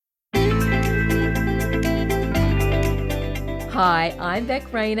Hi, I'm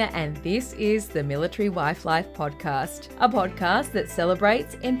Beck Rayner and this is the Military Wife Life Podcast, a podcast that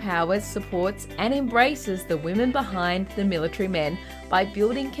celebrates, empowers, supports and embraces the women behind the military men by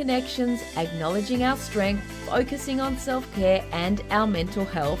building connections, acknowledging our strength, focusing on self-care and our mental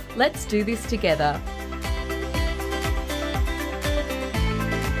health. Let's do this together.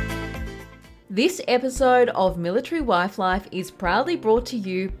 This episode of Military Wife Life is proudly brought to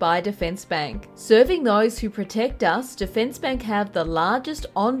you by Defence Bank. Serving those who protect us, Defence Bank have the largest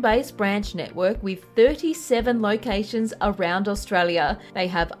on-base branch network with 37 locations around Australia. They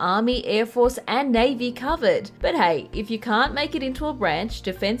have Army, Air Force and Navy covered. But hey, if you can't make it into a branch,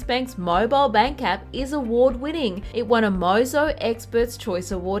 Defence Bank's mobile bank app is award-winning. It won a Mozo Experts'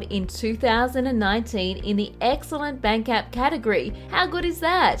 Choice Award in 2019 in the Excellent Bank App category. How good is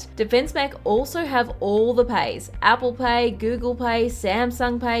that? Defence Bank also have all the pays: Apple Pay, Google Pay,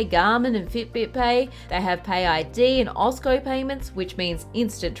 Samsung Pay, Garmin and Fitbit Pay. They have Pay ID and Osco payments, which means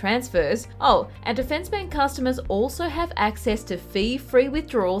instant transfers. Oh, and Defence Bank customers also have access to fee-free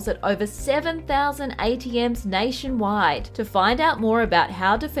withdrawals at over 7,000 ATMs nationwide. To find out more about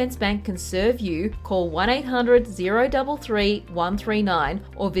how Defence Bank can serve you, call 1-800-033-139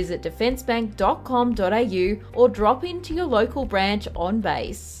 or visit defencebank.com.au or drop into your local branch on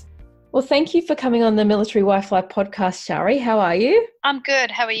base. Well, thank you for coming on the Military Wife Life podcast, Shari. How are you? I'm good.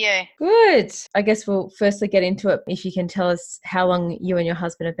 How are you? Good. I guess we'll firstly get into it. If you can tell us how long you and your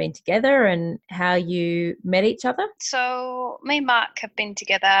husband have been together and how you met each other. So me and Mark have been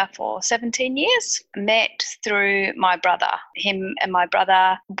together for 17 years. Met through my brother. Him and my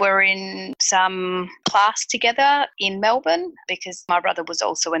brother were in some class together in Melbourne because my brother was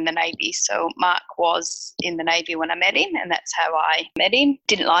also in the Navy. So Mark was in the Navy when I met him, and that's how I met him.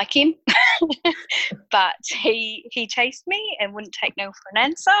 Didn't like him. But he chased me and wouldn't take no for an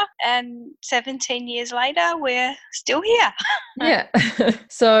answer, and 17 years later we're still here. Yeah.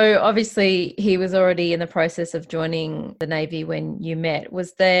 So obviously he was already in the process of joining the Navy when you met.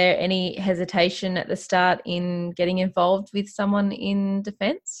 Was there any hesitation at the start in getting involved with someone in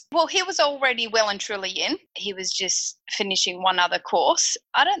defence? Well, he was already well and truly in. He was just finishing one other course.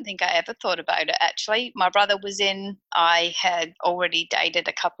 I don't think I ever thought about it, actually. My brother was in. I had already dated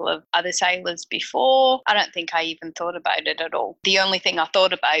a couple of other sailors before. I don't think I even thought about it at all. The only thing I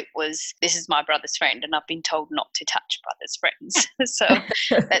thought about was, this is my brother's friend and I've been told not to touch brothers' friends. So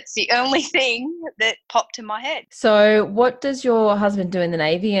that's the only thing that popped in my head. So what does your husband do in the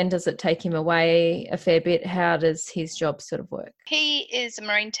Navy, and does it take him away a fair bit? How does his job sort of work? He is a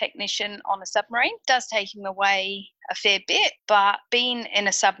marine technician on a submarine. It does take him away a fair bit, but being in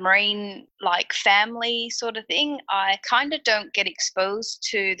a submarine like family sort of thing, I kind of don't get exposed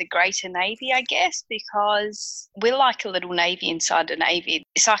to the greater Navy, I guess, because we're like a little Navy inside the Navy.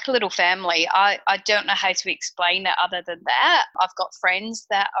 It's like a little family. I don't know how to explain it other than that. I've got friends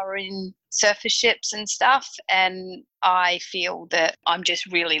that are in surface ships and stuff, and I feel that I'm just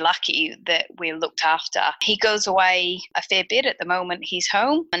really lucky that we're looked after. He goes away a fair bit at the moment. He's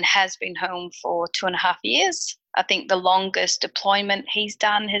home and has been home for 2.5 years. I think the longest deployment he's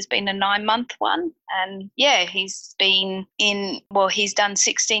done has been a 9-month one. And yeah, he's been he's done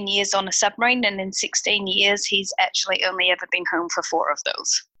 16 years on a submarine, and in 16 years, he's actually only ever been home for 4 of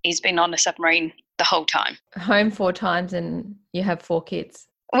those. He's been on a submarine the whole time. Home 4 times, and you have 4 kids.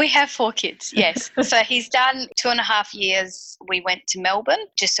 We have 4 kids, yes. So he's done 2.5 years. We went to Melbourne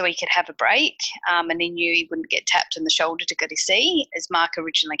just so he could have a break, and he knew he wouldn't get tapped on the shoulder to go to sea, as Mark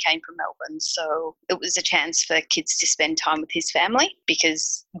originally came from Melbourne. So it was a chance for kids to spend time with his family,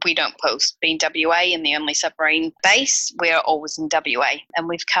 because we don't post. Being WA and the only submarine base, we're always in WA. And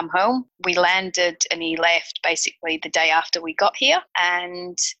we've come home. We landed and he left basically the day after we got here.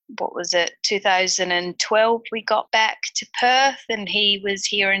 And 2012 we got back to Perth, and he was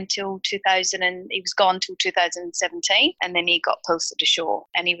here until he was gone till 2017, and then he got posted ashore,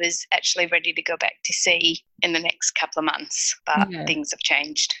 and he was actually ready to go back to sea in the next couple of months, but things have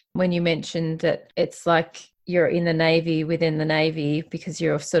changed. When you mentioned that it's like you're in the Navy within the Navy because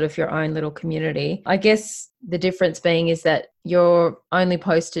you're sort of your own little community, I guess the difference being is that you're only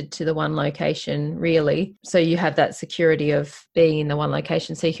posted to the one location, really. So you have that security of being in the one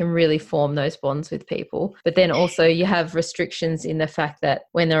location, so you can really form those bonds with people. But then also you have restrictions in the fact that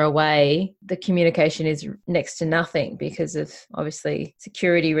when they're away, the communication is next to nothing because of obviously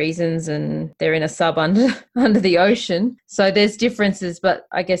security reasons, and they're in a sub under the ocean. So there's differences, but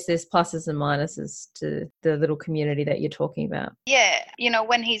I guess there's pluses and minuses to the little community that you're talking about. Yeah,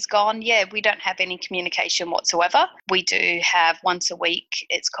 when he's gone, we don't have any communication problem whatsoever. We do have once a week,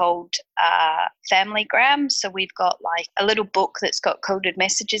 it's called Familygram. So we've got like a little book that's got coded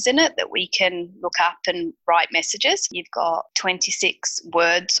messages in it that we can look up and write messages. You've got 26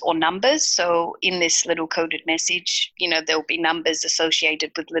 words or numbers. So in this little coded message, there'll be numbers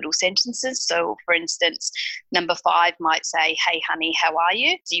associated with little sentences. So for instance, number 5 might say, "Hey honey, how are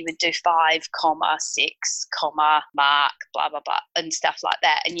you?" So you would do 5, 6, mark, blah, blah, blah, and stuff like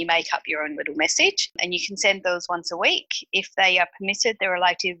that. And you make up your own little message, and you can send those once a week. If they are permitted, they're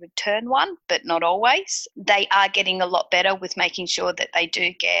allowed to return one, but not always. They are getting a lot better with making sure that they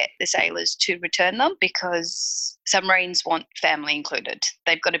do get the sailors to return them, because submarines want family included.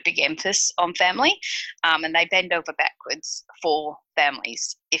 They've got a big emphasis on family, and they bend over backwards for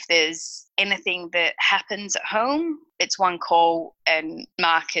families. If there's anything that happens at home, it's one call and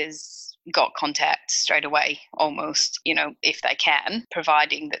Mark has got contact straight away, almost, if they can,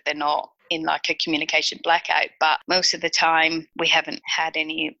 providing that they're not in like a communication blackout. But most of the time we haven't had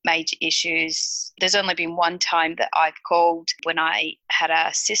any major issues. There's only been one time that I've called when I had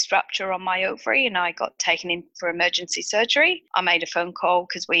a cyst rupture on my ovary and I got taken in for emergency surgery. I made a phone call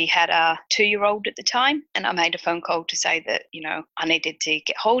because we had a 2-year-old at the time, and I made a phone call to say that, I needed to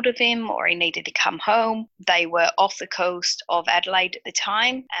get hold of him or he needed to come home. They were off the coast of Adelaide at the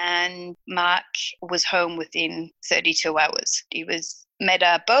time, and Mark was home within 32 hours. He was met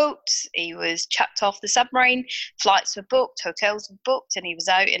a boat, he was chucked off the submarine, flights were booked, hotels were booked, and he was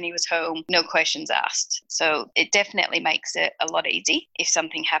out and he was home, no questions asked. So it definitely makes it a lot easy if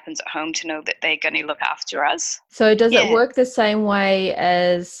something happens at home to know that they're going to look after us. So does it work the same way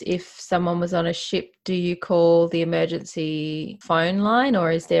as if someone was on a ship? Do you call the emergency phone line,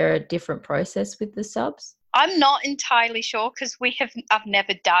 or is there a different process with the subs? I'm not entirely sure because I've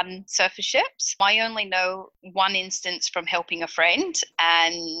never done surface ships. I only know one instance from helping a friend,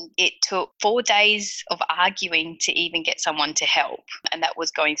 and it took 4 days of arguing to even get someone to help. And that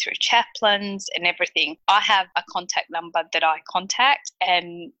was going through chaplains and everything. I have a contact number that I contact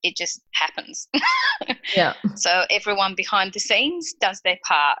and it just happens. Yeah. So everyone behind the scenes does their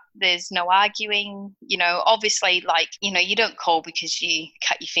part. There's no arguing, obviously, you don't call because you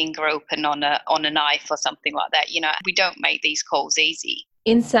cut your finger open on a knife or something like that. We don't make these calls easy.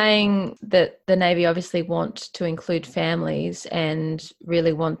 In saying that the Navy obviously want to include families and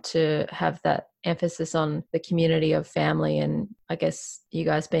really want to have that emphasis on the community of family, and I guess you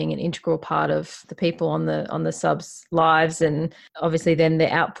guys being an integral part of the people on the subs' lives, and obviously then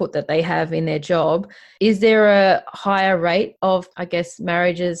the output that they have in their job, is there a higher rate of, I guess,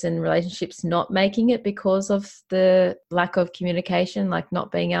 marriages and relationships not making it because of the lack of communication, like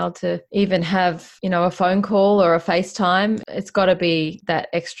not being able to even have, a phone call or a FaceTime? It's got to be that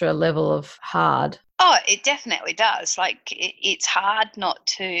extra level of hard. Oh, it definitely does. It's hard not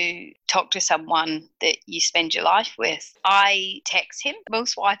to talk to someone that you spend your life with. I text him.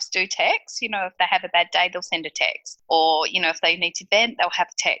 Most wives do text. If they have a bad day, they'll send a text. Or, if they need to vent, they'll have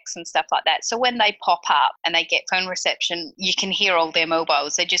texts and stuff like that. So when they pop up and they get phone reception, you can hear all their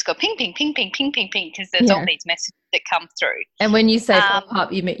mobiles. They just go ping, ping, ping, ping, ping, ping, ping, because there's all these messages that come through. And when you say pop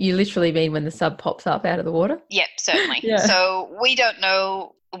up, you literally mean when the sub pops up out of the water? Yep, certainly. So we don't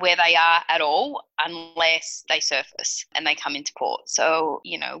know where they are at all unless they surface and they come into port. So,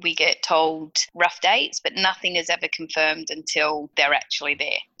 we get told rough dates, but nothing is ever confirmed until they're actually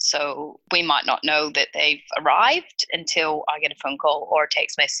there. So we might not know that they've arrived until I get a phone call or a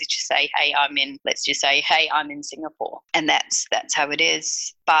text message to say, hey, I'm in Singapore. And that's how it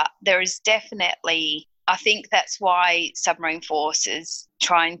is. But there is definitely, I think that's why Submarine Force is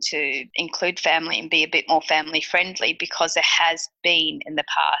trying to include family and be a bit more family friendly, because there has been in the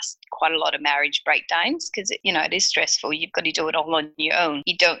past quite a lot of marriage breakdowns, because it is stressful. You've got to do it all on your own.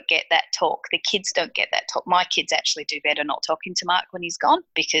 You don't get that talk. The kids don't get that talk. My kids actually do better not talking to Mark when he's gone,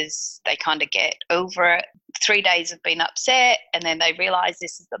 because they kind of get over it. 3 days of being upset and then they realise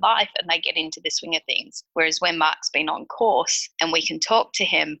this is the life and they get into the swing of things. Whereas when Mark's been on course and we can talk to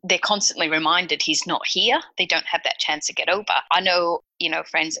him, they're constantly reminded he's not here. They don't have that chance to get over. I know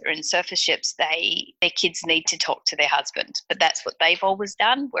friends that are in surface ships, their kids need to talk to their husband, but that's what they've always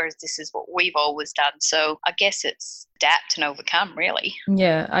done, whereas this is what we've always done. So I guess it's adapt and overcome, really.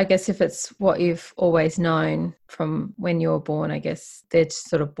 Yeah, I guess if it's what you've always known from when you were born, I guess they're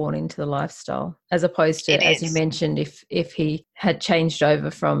sort of born into the lifestyle, as opposed to, as you mentioned, if he had changed over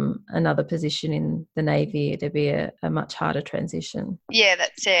from another position in the Navy, there'd be a much harder transition. Yeah,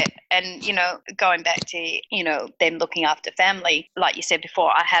 that's it. And, going back to, them looking after family, like you said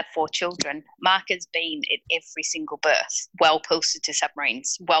before, I have 4 children. Mark has been at every single birth, well posted to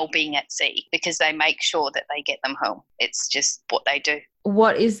submarines, well being at sea, because they make sure that they get them home. It's just what they do.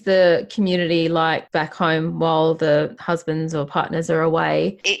 What is the community like back home while the husbands or partners are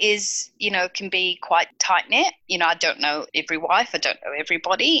away? It is, can be quite tight knit. I don't know every wife, I don't know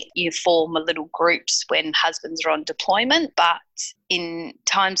everybody. You form a little groups when husbands are on deployment, but in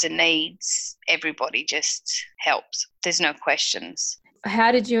times of needs, everybody just helps. There's no questions.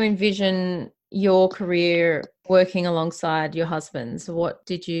 How did you envision your career working alongside your husband's? What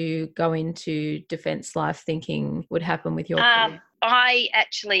did you go into Defence Life thinking would happen with your career? I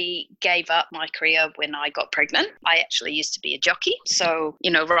actually gave up my career when I got pregnant. I actually used to be a jockey, so,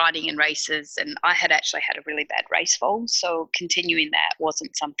 riding in races, and I had actually had a really bad race fall. So continuing that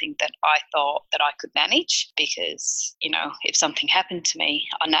wasn't something that I thought that I could manage because, if something happened to me,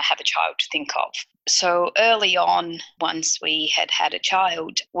 I now have a child to think of. So early on, once we had a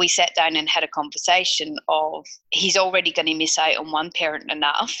child, we sat down and had a conversation of he's already going to miss out on one parent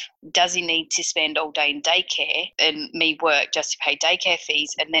enough. Does he need to spend all day in daycare and me work just to pay daycare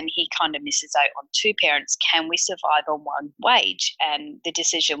fees? And then he kind of misses out on two parents. Can we survive on one wage? And the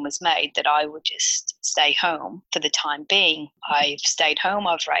decision was made that I would just stay home for the time being. I've stayed home.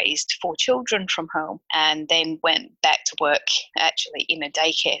 I've raised 4 children from home and then went back to work actually in a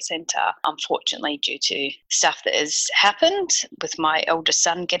daycare centre. Unfortunately, due to stuff that has happened with my eldest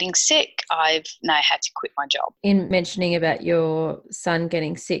son getting sick, I've now had to quit my job. In mentioning about your son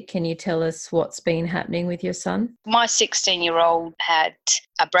getting sick, can you tell us what's been happening with your son? My 16-year-old had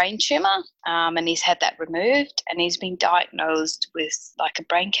a brain tumour and he's had that removed and he's been diagnosed with like a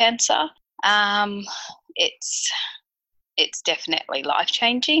brain cancer. It's definitely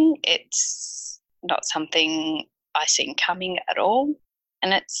life-changing. It's not something I seen coming at all.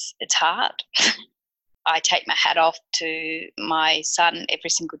 And it's hard. I take my hat off to my son every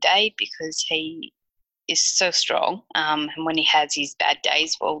single day because he is so strong. And when he has his bad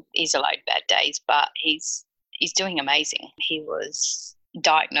days, well, he's allowed bad days, but he's doing amazing. He was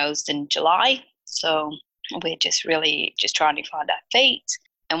diagnosed in July, so we're just trying to find our feet.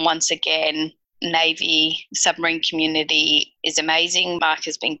 And once again, Navy submarine community is amazing. Mark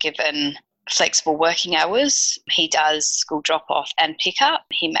has been given flexible working hours. He does school drop-off and pick-up.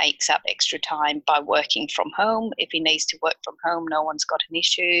 He makes up extra time by working from home. If he needs to work from home, no one's got an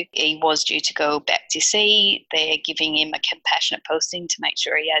issue. He was due to go back to sea. They're giving him a compassionate posting to make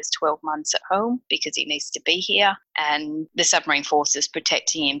sure he has 12 months at home because he needs to be here. And the submarine force is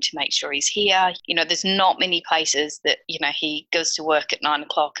protecting him to make sure he's here. There's not many places that, he goes to work at 9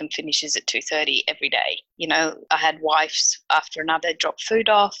 o'clock and finishes at 2:30 every day. I had wives after another drop food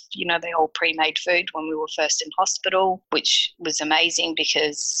off. They all pre-made food when we were first in hospital, which was amazing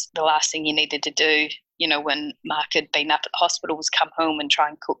because the last thing you needed to do, when Mark had been up at the hospital, was come home and try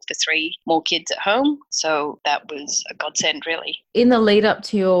and cook for 3 more kids at home. So that was a godsend, really. In the lead up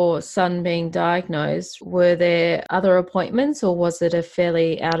to your son being diagnosed, were there other appointments or was it a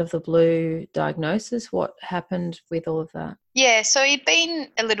fairly out of the blue diagnosis? What happened with all of that? Yeah, so he'd been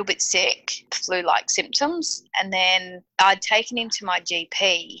a little bit sick, flu-like symptoms, and then I'd taken him to my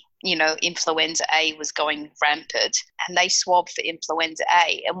GP. Influenza A was going rampant and they swabbed for influenza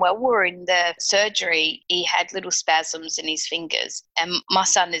A. And while we were in the surgery, he had little spasms in his fingers. And my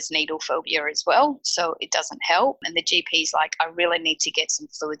son has needle phobia as well, so it doesn't help. And the GP's like, I really need to get some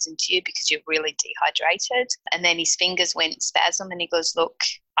fluids into you because you're really dehydrated. And then his fingers went spasm and he goes, look,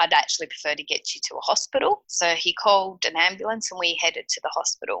 I'd actually prefer to get you to a hospital. So he called an ambulance and we headed to the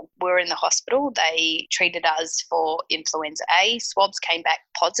hospital. We were in the hospital. They treated us for influenza A. Swabs came back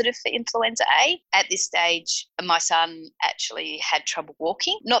positive for influenza A. At this stage, my son actually had trouble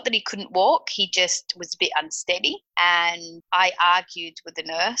walking. Not that he couldn't walk, he just was a bit unsteady. And I argued with the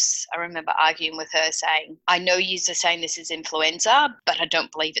nurse. I remember arguing with her saying, I know you're saying this is influenza, but I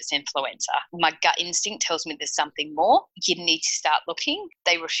don't believe it's influenza. My gut instinct tells me there's something more. You need to start looking.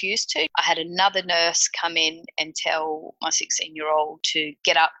 They refused to. I had another nurse come in and tell my 16-year-old to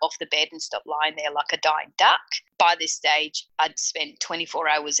get up off the bed and stop lying there like a dying duck. By this stage, I'd spent 24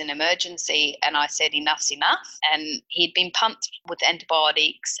 hours in emergency and I said enough's enough. And he'd been pumped with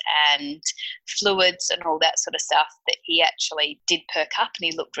antibiotics and fluids and all that sort of stuff that he actually did perk up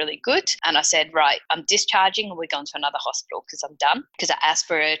and he looked really good. And I said, right, I'm discharging and we're going to another hospital because I'm done. Because I asked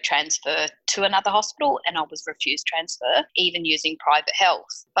for a transfer to another hospital and I was refused transfer, even using private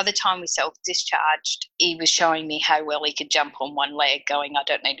health. By the time we self-discharged, he was showing me how well he could jump on one leg going, I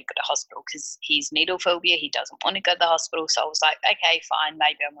don't need to go to hospital because he's needle phobia, he doesn't want want to go to the hospital. So I was like, okay, fine,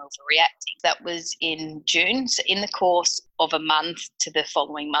 maybe I'm overreacting. That was in June. So in the course of a month to the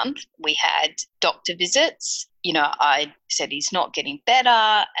following month, we had doctor visits. I said he's not getting better,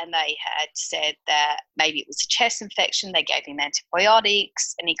 and they had said that maybe it was a chest infection. They gave him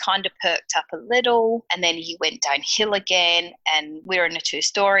antibiotics, and he kind of perked up a little, and then he went downhill again, and we're in a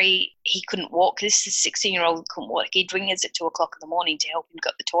two-story. He couldn't walk. This is a 16-year-old who couldn't walk. He'd ring us at 2 o'clock in the morning to help him go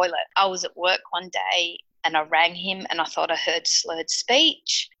to the toilet. I was at work one day, and I rang him, and I thought I heard slurred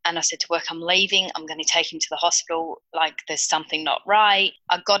speech. And I said to work, I'm leaving. I'm going to take him to the hospital. Like, there's something not right.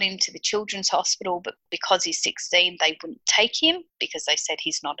 I got him to the children's hospital, but because he's 16, they wouldn't take him because they said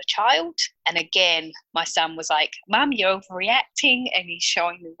he's not a child. And again, my son was like, Mum, you're overreacting. And he's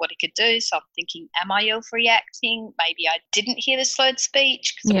showing me what he could do. So I'm thinking, am I overreacting? Maybe I didn't hear the slurred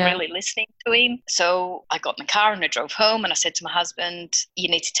speech because I'm really listening to him. So I got in the car and I drove home, and I said to my husband, you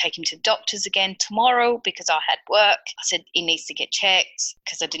need to take him to the doctors again tomorrow because I had work. I said, he needs to get checked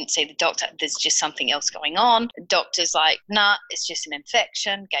because I didn't see the doctor. There's just something else going on. The doctor's like, nah, it's just an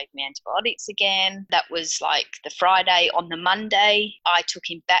infection. Gave me antibiotics again. That was like the Friday. On the Monday, I took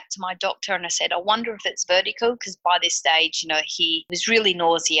him back to my doctor and I said, I wonder if it's vertigo, because by this stage, he was really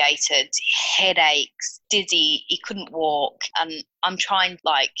nauseated, headaches, dizzy, he couldn't walk. And I'm trying,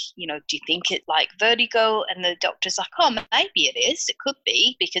 do you think it like vertigo? And the doctor's like, oh, maybe it is. It could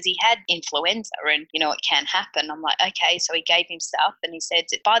be, because he had influenza and, it can happen. I'm like, okay. So he gave him stuff and he said,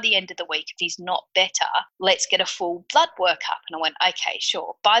 by the end of the week, if he's not better, let's get a full blood workup. And I went, okay,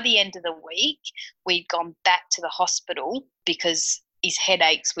 sure. By the end of the week, we'd gone back to the hospital because his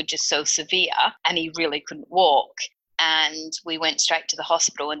headaches were just so severe and he really couldn't walk. And we went straight to the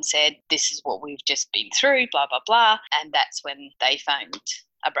hospital and said, this is what we've just been through, blah, blah, blah. And that's when they found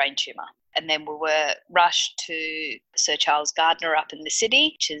a brain tumour. And then we were rushed to Sir Charles Gardner up in the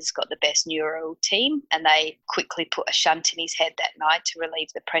city, which has got the best neuro team. And they quickly put a shunt in his head that night to relieve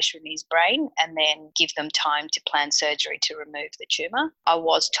the pressure in his brain and then give them time to plan surgery to remove the tumour. I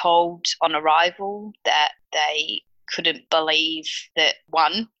was told on arrival that they couldn't believe that,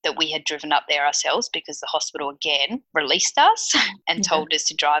 one, that we had driven up there ourselves, because the hospital again released us and told us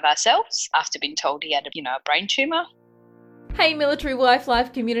to drive ourselves after being told he had a brain tumour. Hey Military Wife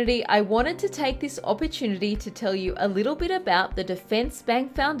Life community, I wanted to take this opportunity to tell you a little bit about the Defence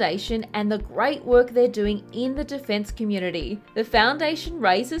Bank Foundation and the great work they're doing in the defence community. The foundation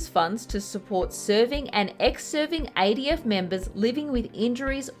raises funds to support serving and ex-serving ADF members living with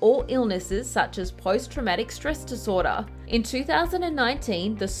injuries or illnesses such as post-traumatic stress disorder. In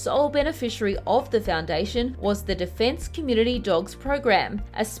 2019, the sole beneficiary of the foundation was the Defence Community Dogs Program,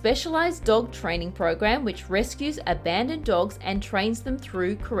 a specialised dog training program which rescues abandoned dogs and trains them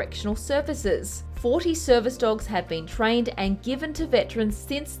through correctional services. 40 service dogs have been trained and given to veterans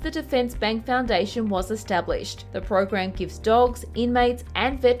since the Defence Bank Foundation was established. The program gives dogs, inmates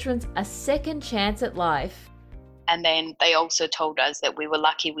and veterans a second chance at life. And then they also told us that we were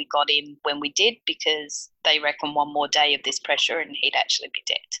lucky we got him when we did, because they reckon one more day of this pressure and he'd actually be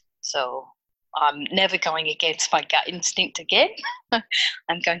dead. So I'm never going against my gut instinct again.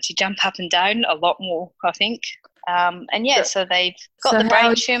 I'm going to jump up and down a lot more, I think. So they've got the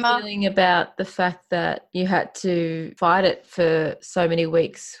brain tumour. How are you feeling about the fact that you had to fight it for so many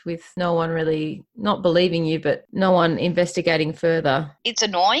weeks with no one really not believing you, but no one investigating further? It's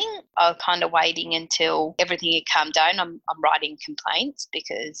annoying. I'm kind of waiting until everything had calmed down. I'm writing complaints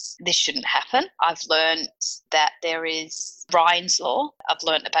because this shouldn't happen. I've learned that there is Ryan's Law. I've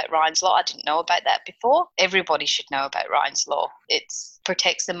learned about Ryan's Law. I didn't know about that before. Everybody should know about Ryan's Law. It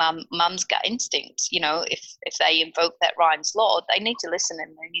protects the mum's gut instinct. If they invoke that Ryan's Law, they need to listen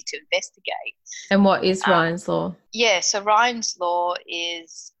and they need to investigate. And what is Ryan's Law? Yeah, so Ryan's Law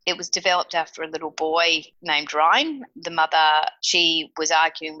it was developed after a little boy named Ryan. The mother, she was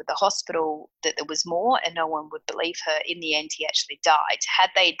arguing with the hospital that there was more and no one would believe her. In the end, he actually died. Had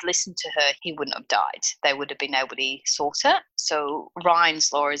they listened to her, he wouldn't have died. They would have been able to sort it. So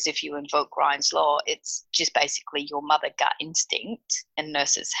Ryan's Law is, if you invoke Ryan's Law, it's just basically your mother gut instinct, and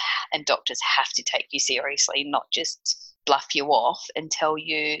nurses and doctors have to take you seriously, not just bluff you off and tell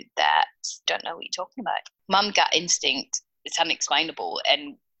you that don't know what you're talking about. Mum gut instinct, it's unexplainable,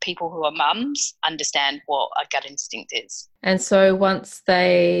 and people who are mums understand what a gut instinct is. And so once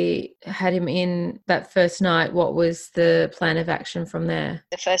they had him in that first night, what was the plan of action from there?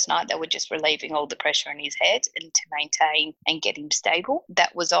 The first night, they were just relieving all the pressure in his head and to maintain and get him stable.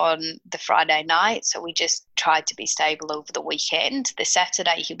 That was on the Friday night, so we just tried to be stable over the weekend. The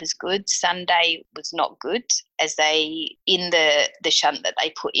Saturday, he was good. Sunday was not good, as in the shunt that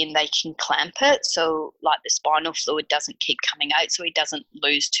they put in, they can clamp it. So like the spinal fluid doesn't keep coming out, so he doesn't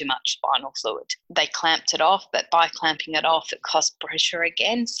lose too much spinal fluid. They clamped it off, but by clamping it off, it caused pressure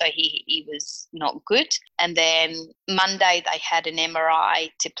again. So he was not good. And then Monday, they had an MRI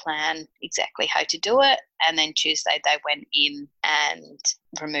to plan exactly how to do it. And then Tuesday, they went in and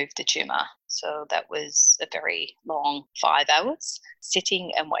removed the tumour. So that was a very long 5 hours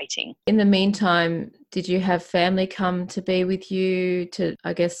sitting and waiting. In the meantime, did you have family come to be with you to,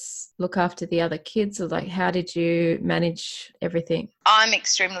 I guess, look after the other kids? Or like, how did you manage everything? I'm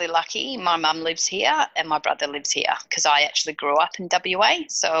extremely lucky. My mum lives here and my brother lives here because I actually grew up in WA.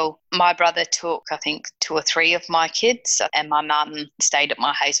 So my brother took, I think, 2 or 3 of my kids, and my mum stayed at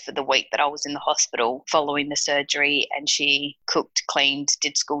my house for the week that I was in the hospital following the surgery, and she cooked, cleaned,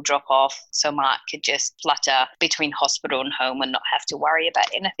 did school drop off so Mark could just flutter between hospital and home and not have to worry about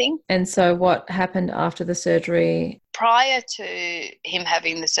anything. And so what happened after the surgery? Prior to him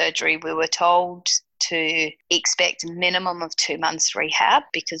having the surgery, we were told to expect a minimum of 2 months rehab,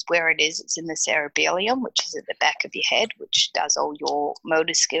 because where it is, it's in the cerebellum, which is at the back of your head, which does all your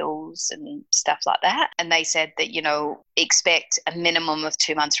motor skills and stuff like that. And they said that, expect a minimum of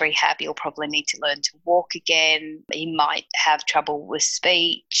 2 months rehab. You'll probably need to learn to walk again. You might have trouble with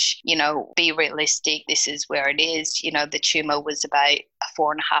speech. Be realistic. This is where it is. The tumour was about a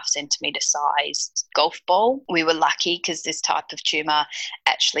 4.5 centimetre sized golf ball. We were lucky because this type of tumour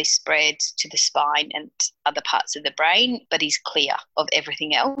actually spread to the spine and other parts of the brain, but he's clear of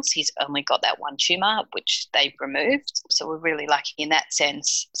everything else. He's only got that one tumour, which they've removed. So we're really lucky in that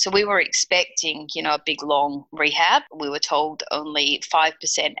sense. So we were expecting, a big long rehab. We were told only 5%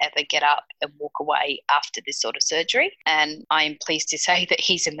 ever get up and walk away after this sort of surgery. And I am pleased to say that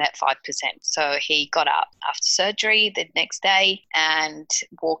he's in that 5%. So he got up after surgery the next day and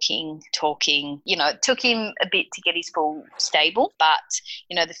walking, talking. It took him a bit to get his full stable, but,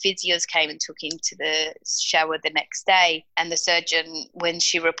 the physios came and took him to the shower the next day, and the surgeon, when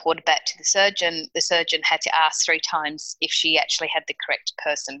she reported back to the surgeon had to ask 3 times if she actually had the correct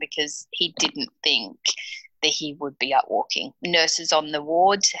person, because he didn't think that he would be out walking. Nurses on the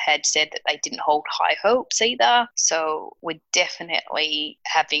ward had said that they didn't hold high hopes either. So we're definitely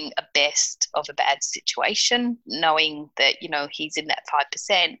having a best of a bad situation, knowing that, he's in that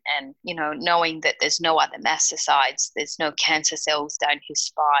 5% and, knowing that there's no other mastocytes, there's no cancer cells down his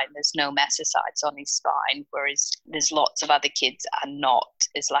spine, there's no mastocytes on his spine, whereas there's lots of other kids are not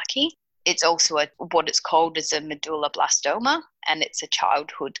as lucky. It's also what it's called as a medulloblastoma, and it's a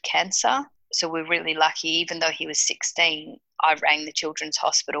childhood cancer. So we're really lucky. Even though he was 16, I rang the Children's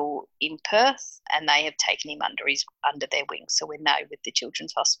Hospital in Perth, and they have taken him under their wing. So we're now with the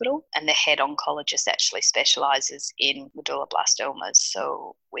Children's Hospital, and the head oncologist actually specialises in medulloblastomas.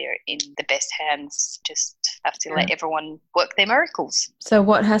 So we're in the best hands. Just have to let everyone work their miracles. So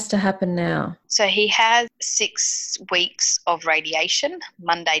what has to happen now? So he has 6 weeks of radiation,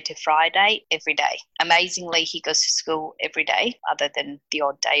 Monday to Friday, every day. Amazingly, he goes to school every day, other than the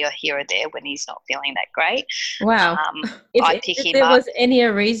odd day or here or there when he's not feeling that great. Wow. If there was any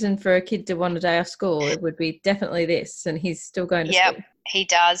reason for a kid to want a day off school, it would be definitely this, and he's still going to school. He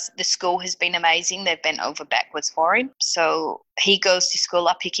does. The school has been amazing. They've bent over backwards for him. So he goes to school.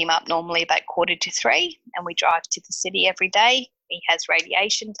 I pick him up normally about 2:45, and we drive to the city every day. He has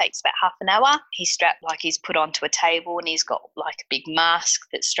radiation, takes about half an hour. He's strapped like he's put onto a table, and he's got like a big mask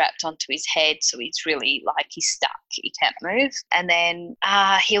that's strapped onto his head. So he's really like he's stuck. He can't move. And then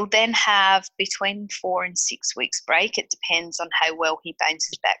he'll then have between 4 and 6 weeks break. It depends on how well he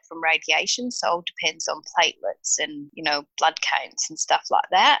bounces back from radiation. So it all depends on platelets and, blood counts and stuff like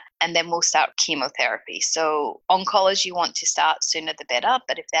that. And then we'll start chemotherapy. So oncology want to start sooner the better.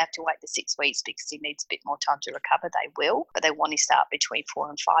 But if they have to wait the 6 weeks because he needs a bit more time to recover, they will. But they want to start between 4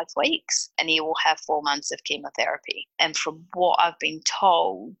 and 5 weeks, and he will have 4 months of chemotherapy. And from what I've been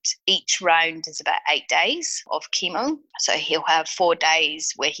told, each round is about 8 days of chemo. So he'll have 4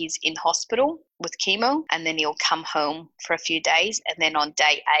 days where he's in hospital with chemo, and then he'll come home for a few days, and then on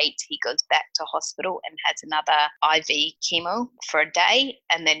day 8 he goes back to hospital and has another IV chemo for a day,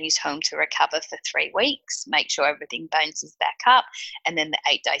 and then he's home to recover for 3 weeks, make sure everything bounces back up, and then the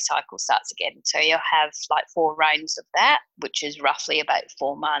 8-day cycle starts again. So you'll have like 4 rounds of that, which is roughly about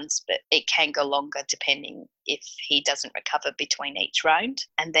 4 months, but it can go longer depending if he doesn't recover between each round.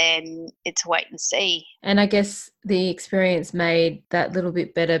 And then it's wait and see. And I guess the experience made that little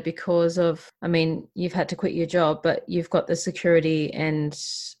bit better because of, I mean, you've had to quit your job, but you've got the security and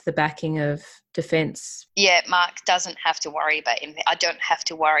the backing of Defence. Yeah, Mark doesn't have to worry about anything. I don't have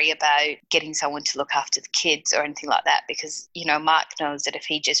to worry about getting someone to look after the kids or anything like that because, you know, Mark knows that if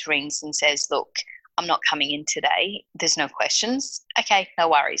he just rings and says, look, I'm not coming in today, there's no questions. Okay, no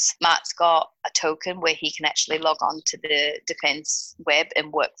worries. Mark's got a token where he can actually log on to the Defence web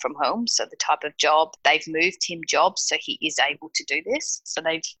and work from home. So the type of job, they've moved him jobs so he is able to do this. So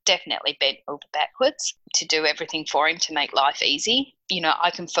they've definitely bent over backwards to do everything for him to make life easy. You know,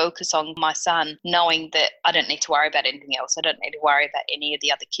 I can focus on my son knowing that I don't need to worry about anything else. I don't need to worry about any of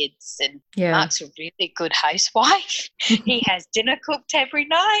the other kids. And Mark's a really good housewife. He has dinner cooked every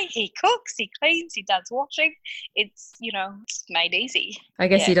night. He cooks, he cleans, he does washing. It's, you know, it's made easy. I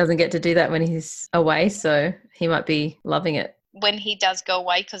guess he doesn't get to do that when he's away, so he might be loving it. When he does go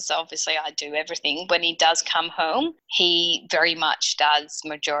away, because obviously I do everything, when he does come home, he very much does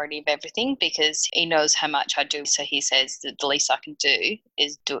majority of everything because he knows how much I do. So he says that the least I can do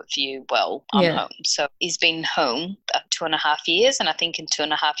is do it for you while I'm home. So he's been home 2.5 years, and I think in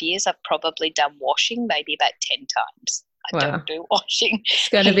 2.5 years I've probably done washing maybe about 10 times. I don't do washing. It's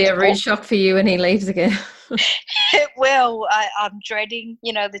going to be a rude shock for you when he leaves again. It will. I'm dreading,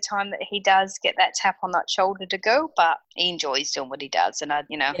 you know, the time that he does get that tap on that shoulder to go, but he enjoys doing what he does, and I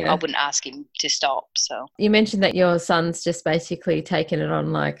wouldn't ask him to stop. So you mentioned that your son's just basically taken it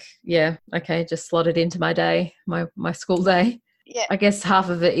on like, just slot it into my day, my school day. Yeah. I guess half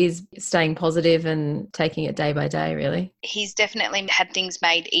of it is staying positive and taking it day by day, really. He's definitely had things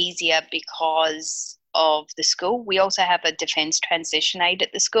made easier because of the school. We also have a Defence transition aide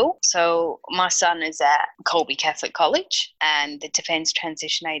at the school. So my son is at Colby Catholic College, and the Defence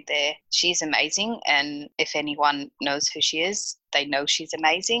transition aide there, she's amazing. And if anyone knows who she is, they know she's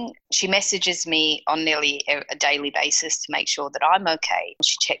amazing. She messages me on nearly a daily basis to make sure that I'm okay.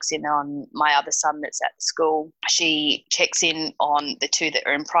 She checks in on my other son that's at the school. She checks in on the two that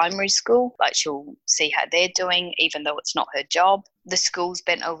are in primary school. Like, she'll see how they're doing, even though it's not her job. The school's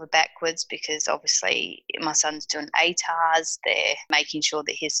bent over backwards because obviously my son's doing ATARs. They're making sure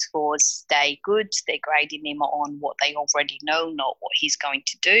that his scores stay good. They're grading him on what they already know, not what he's going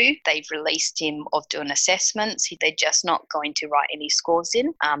to do. They've released him of doing assessments. They're just not going to write any scores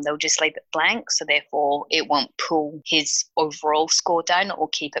in. They'll just leave it blank, so therefore it won't pull his overall score down or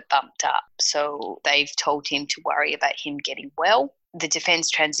keep it bumped up. So they've told him to worry about him getting well. The Defence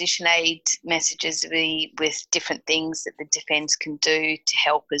transition aide messages me with different things that the Defence can do to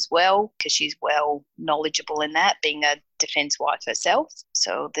help as well, because she's well knowledgeable in that, being a Defence wife herself.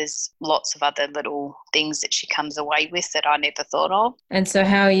 So there's lots of other little things that she comes away with that I never thought of. And so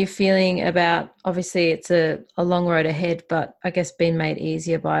how are you feeling about, obviously it's a long road ahead, but I guess being made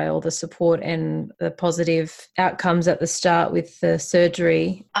easier by all the support and the positive outcomes at the start with the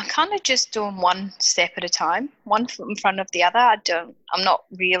surgery? I'm kind of just doing one step at a time, one foot in front of the other. I'm not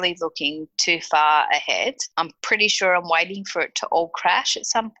really looking too far ahead. I'm pretty sure I'm waiting for it to all crash at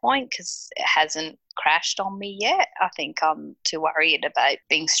some point because it hasn't crashed on me yet. I think I'm too worried about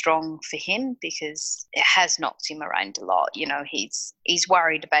being strong for him because it has knocked him around a lot. You know, he's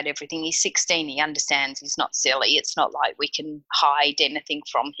worried about everything. He's 16. He understands. He's not silly. It's not like we can hide anything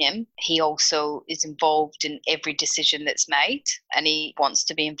from him. He also is involved in every decision that's made, and he wants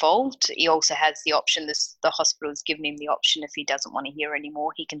to be involved. He also has the option, the hospital has given him the option, if he doesn't want to hear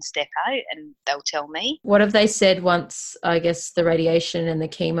anymore, he can step out and they'll tell me. What have they said once, I guess, the radiation and the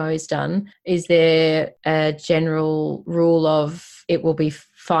chemo is done? Is there a general rule of it will be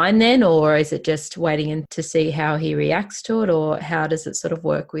fine then, or is it just waiting in to see how he reacts to it, or how does it sort of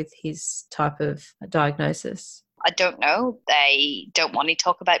work with his type of diagnosis? I don't know. They don't want to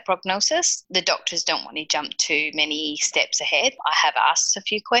talk about prognosis. The doctors don't want to jump too many steps ahead. I have asked a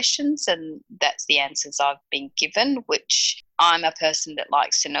few questions and that's the answers I've been given, which I'm a person that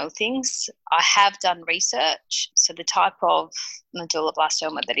likes to know things. I have done research. So the type of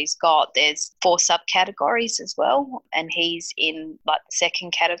medulloblastoma that he's got, there's 4 subcategories as well. And he's in like the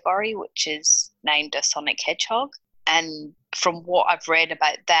second category, which is named a sonic hedgehog. And from what I've read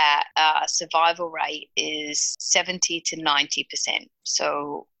about that, survival rate is 70 to 90%.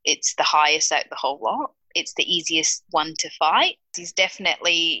 So it's the highest out the whole lot. It's the easiest one to fight. He's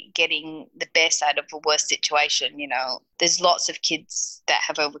definitely getting the best out of a worse situation. You know, there's lots of kids that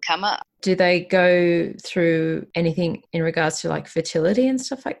have overcome it. Do they go through anything in regards to like fertility and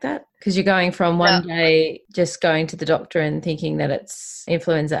stuff like that? Because you're going from one day just going to the doctor and thinking that it's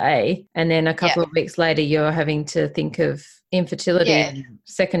influenza A, and then a couple of weeks later you're having to think of infertility and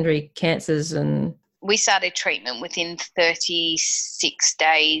secondary cancers and we started treatment within 36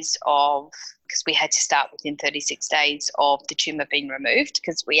 days because we had to start within 36 days of the tumour being removed,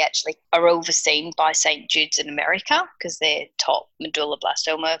 because we actually are overseen by St. Jude's in America because they're top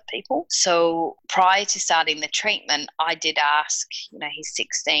medulloblastoma people. So prior to starting the treatment, I did ask, he's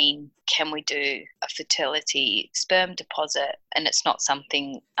 16, can we do a fertility sperm deposit? And it's not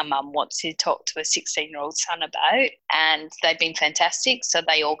something a mum wants to talk to a 16-year-old son about. And they've been fantastic. So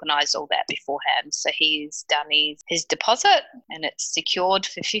they organised all that beforehand. So he's done his deposit and it's secured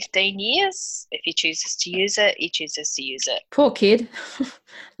for 15 years. If he chooses to use it, he chooses to use it. Poor kid.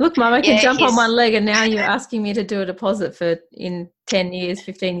 Look, Mum, I can jump on one leg and now you're asking me to do a deposit for in 10 years,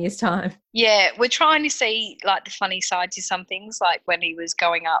 15 years time. Yeah, we're trying to see like the funny side to some things, like when he was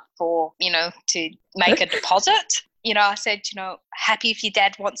going up for, to make a deposit. I said, happy if your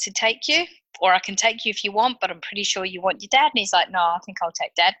dad wants to take you, or I can take you if you want, but I'm pretty sure you want your dad. And he's like, no, I think I'll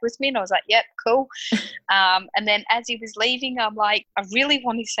take dad with me. And I was like, yep, cool. And then as he was leaving, I'm like, I really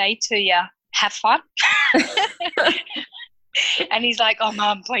want to say to you, have fun. And he's like, oh,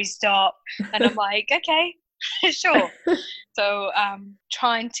 Mum, please stop. And I'm like, okay, sure. So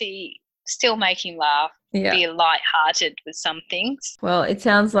trying to still make him laugh, be lighthearted with some things. Well, it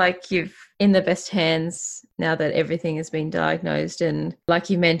sounds like you've in the best hands now that everything has been diagnosed. And like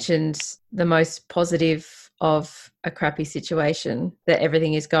you mentioned, the most positive of a crappy situation, that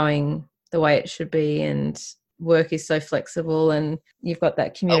everything is going the way it should be and work is so flexible and you've got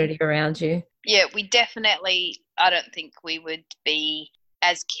that community around you. Yeah, we definitely, I don't think we would be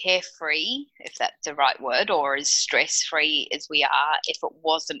as carefree, if that's the right word, or as stress-free as we are if it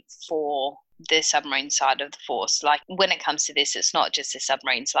wasn't for the submarine side of the force. Like when it comes to this, it's not just the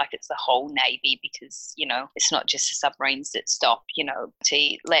submarines, like it's the whole Navy, because, it's not just the submarines that stop,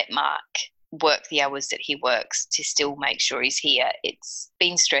 to let Mark work the hours that he works to still make sure he's here. It's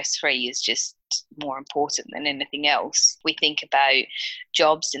being stress-free is just more important than anything else. We think about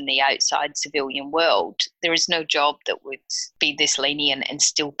jobs in the outside civilian world. There is no job that would be this lenient and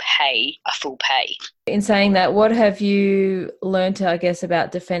still pay a full pay. In saying that, what have you learned, I guess,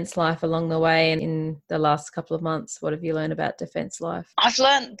 about Defence Life along the way and in the last couple of months? What have you learned about Defence Life? I've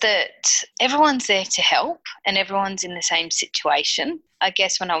learned that everyone's there to help and everyone's in the same situation. I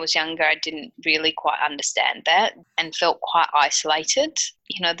guess when I was younger, I didn't really quite understand that and felt quite isolated.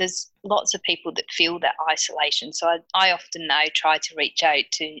 There's lots of people that feel that isolation. So I often now try to reach out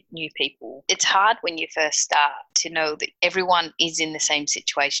to new people. It's hard when you first start to know that everyone is in the same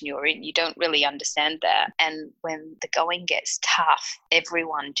situation you're in. You don't really understand that. And when the going gets tough,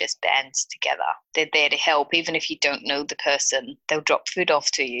 everyone just bands together. They're there to help. Even if you don't know the person, they'll drop food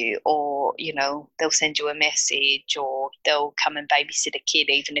off to you, or, they'll send you a message, or they'll come and babysit a kid,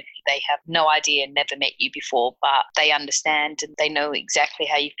 even if they have no idea, never met you before, but they understand and they know exactly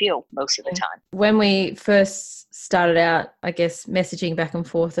how you feel most of the time. When we first started out, I guess, messaging back and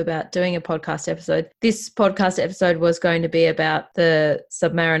forth about doing a podcast episode, this podcast episode was going to be about the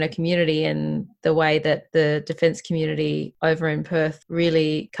Submariner community and the way that the defence community over in Perth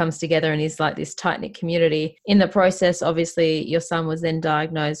really comes together and is like this tight-knit community. In the process, obviously, your son was then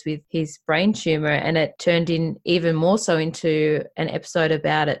diagnosed with his brain tumour, and it turned in even more so into an episode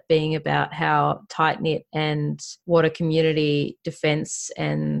about it being about how tight-knit and what a community defence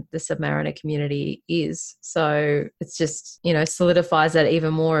and the Submariner community is. So it's just, solidifies that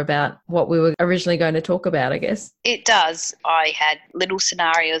even more about what we were originally going to talk about, I guess. It does. I had little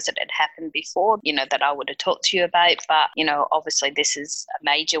scenarios that had happened before, that I would have talked to you about, but, obviously this is a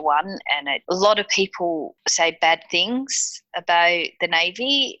major one, and a lot of people say bad things about the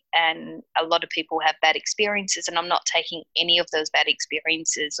Navy, and a lot of people have bad experiences, and I'm not taking any of those bad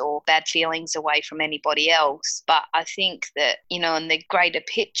experiences or bad feelings away from anybody else, but I think that, in the greater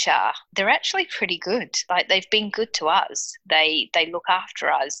picture, they're actually pretty good. Like, they've been good to us. They look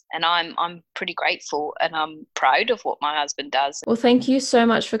after us, and I'm pretty grateful, and I'm proud of what my husband does. Well, thank you so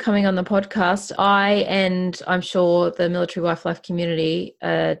much for coming on the podcast. And I'm sure the Military Wife Life community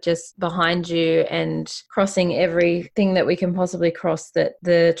are just behind you and crossing everything that we can possibly cross, that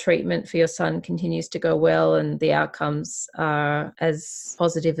the treatment for your son continues to go well and the outcomes are as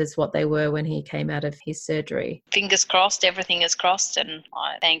positive as what they were when he came out of his surgery. Fingers crossed, everything is crossed, and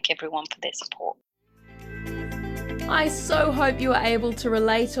I thank everyone for their support. I so hope you are able to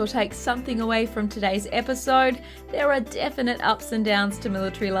relate or take something away from today's episode. There are definite ups and downs to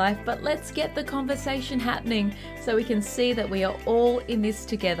military life, but let's get the conversation happening so we can see that we are all in this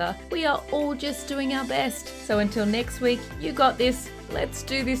together. We are all just doing our best. So until next week, you got this. Let's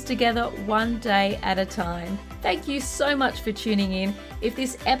do this together one day at a time. Thank you so much for tuning in. If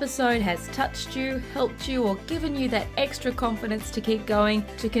this episode has touched you, helped you, or given you that extra confidence to keep going,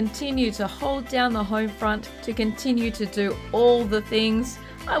 to continue to hold down the home front, to continue to do all the things,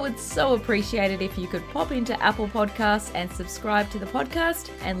 I would so appreciate it if you could pop into Apple Podcasts and subscribe to the podcast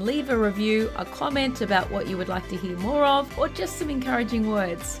and leave a review, a comment about what you would like to hear more of, or just some encouraging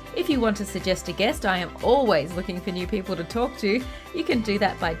words. If you want to suggest a guest, I am always looking for new people to talk to. You can do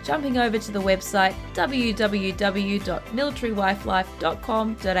that by jumping over to the website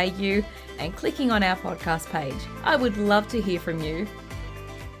www.militaryWifeLife.com.au and clicking on our podcast page. I would love to hear from you.